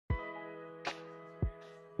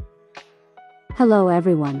Hello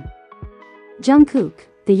everyone. Jungkook,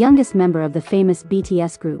 the youngest member of the famous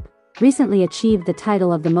BTS group, recently achieved the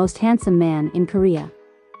title of the most handsome man in Korea.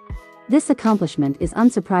 This accomplishment is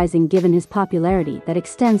unsurprising given his popularity that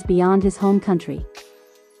extends beyond his home country.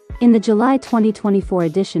 In the July 2024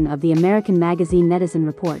 edition of the American magazine Netizen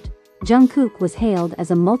Report, Jungkook was hailed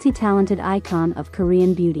as a multi-talented icon of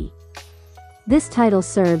Korean beauty. This title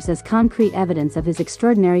serves as concrete evidence of his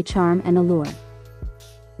extraordinary charm and allure.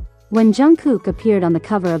 When Jungkook appeared on the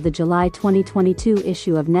cover of the July 2022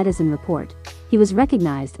 issue of Netizen Report, he was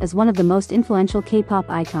recognized as one of the most influential K-pop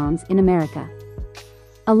icons in America.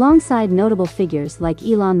 Alongside notable figures like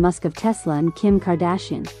Elon Musk of Tesla and Kim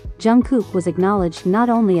Kardashian, Jungkook was acknowledged not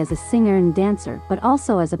only as a singer and dancer but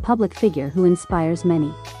also as a public figure who inspires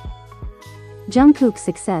many. Jungkook's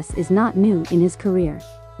success is not new in his career.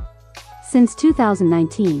 Since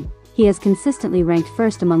 2019, he has consistently ranked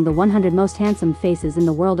first among the 100 most handsome faces in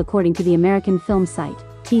the world according to the American film site,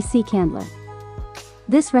 TC Candler.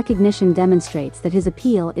 This recognition demonstrates that his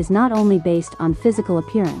appeal is not only based on physical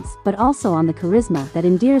appearance but also on the charisma that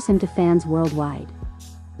endears him to fans worldwide.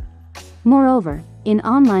 Moreover, in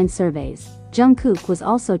online surveys, Jungkook was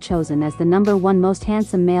also chosen as the #1 most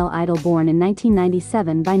handsome male idol born in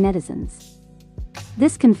 1997 by netizens.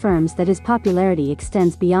 This confirms that his popularity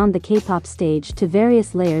extends beyond the K-pop stage to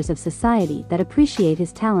various layers of society that appreciate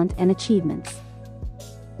his talent and achievements.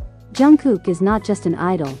 Jungkook is not just an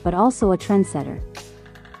idol but also a trendsetter.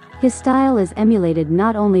 His style is emulated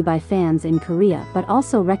not only by fans in Korea but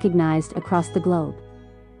also recognized across the globe.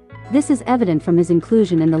 This is evident from his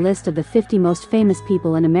inclusion in the list of the 50 most famous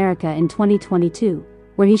people in America in 2022,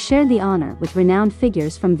 where he shared the honor with renowned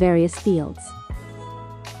figures from various fields.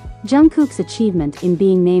 Jungkook's achievement in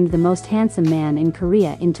being named the most handsome man in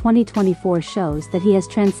Korea in 2024 shows that he has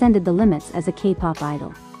transcended the limits as a K-pop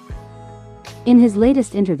idol. In his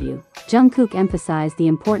latest interview, Jungkook emphasized the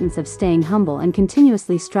importance of staying humble and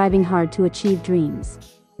continuously striving hard to achieve dreams.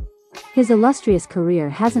 His illustrious career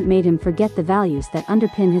hasn't made him forget the values that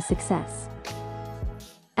underpin his success.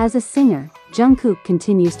 As a singer, Jungkook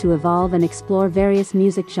continues to evolve and explore various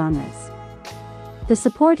music genres. The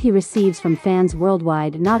support he receives from fans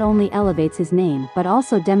worldwide not only elevates his name but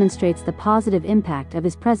also demonstrates the positive impact of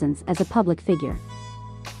his presence as a public figure.